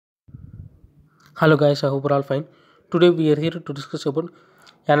Hello guys, I hope we're all fine. Today we are here to discuss about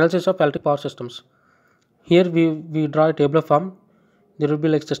analysis of electric power systems. Here we draw a table of form. There will be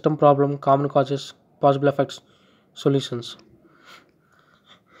like system problem, common causes, possible effects, solutions.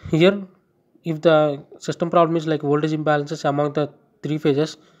 Here, if the system problem is like voltage imbalances among the three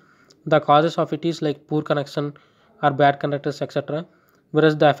phases, the causes of it is like poor connection or bad conductors, etc.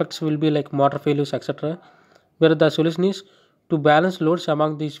 Whereas the effects will be like motor failures, etc. Where the solution is to balance loads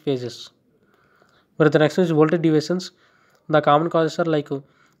among these phases. Where the next is voltage deviations. The common causes are like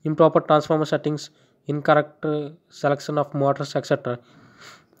improper transformer settings, incorrect selection of motors, etc.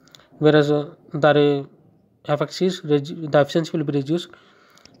 Whereas the effects is the efficiency will be reduced,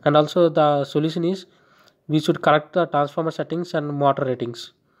 and also the solution is we should correct the transformer settings and motor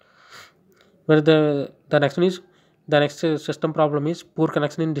ratings. Where the next one is the next system problem is poor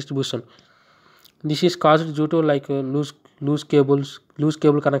connection in distribution. This is caused due to like loose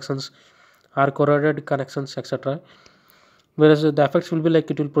cable connections, or corroded connections, etc. Whereas the effects will be like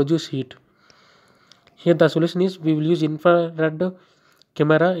it will produce heat. Here the solution is we will use infrared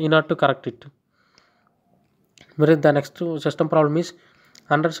camera in order to correct it. Whereas the next system problem is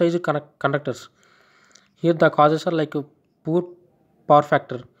undersized conductors. Here the causes are like a poor power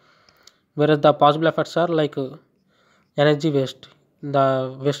factor, whereas the possible effects are like energy waste,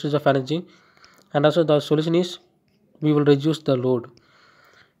 the wastage of energy, and also the solution is we will reduce the load.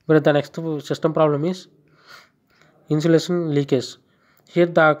 Whereas the next system problem is insulation leakage. Here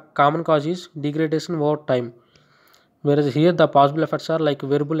the common cause is degradation over time, whereas here the possible effects are like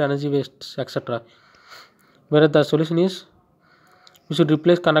variable energy waste, etc. Whereas the solution is we should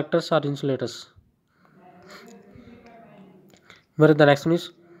replace conductors or insulators. Whereas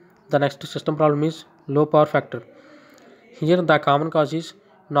the next system problem is low power factor. Here the common cause is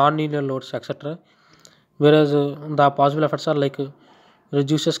non-linear loads, etc. Whereas the possible effects are like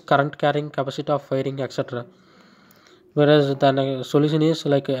reduces current carrying capacity of wiring, etc. Whereas the solution is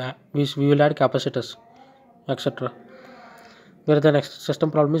like we will add capacitors, etc. Where the next system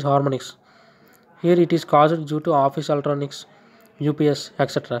problem is harmonics. Here it is caused due to office electronics, UPS,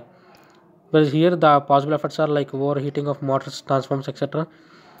 etc. Whereas here the possible effects are like overheating of motors, transformers, etc.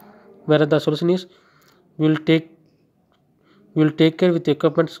 Whereas the solution is we will take we will take care with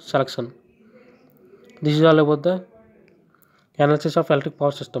equipment selection. This is all about the analysis of electric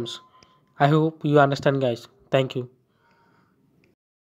power systems. I hope you understand, guys. Thank you.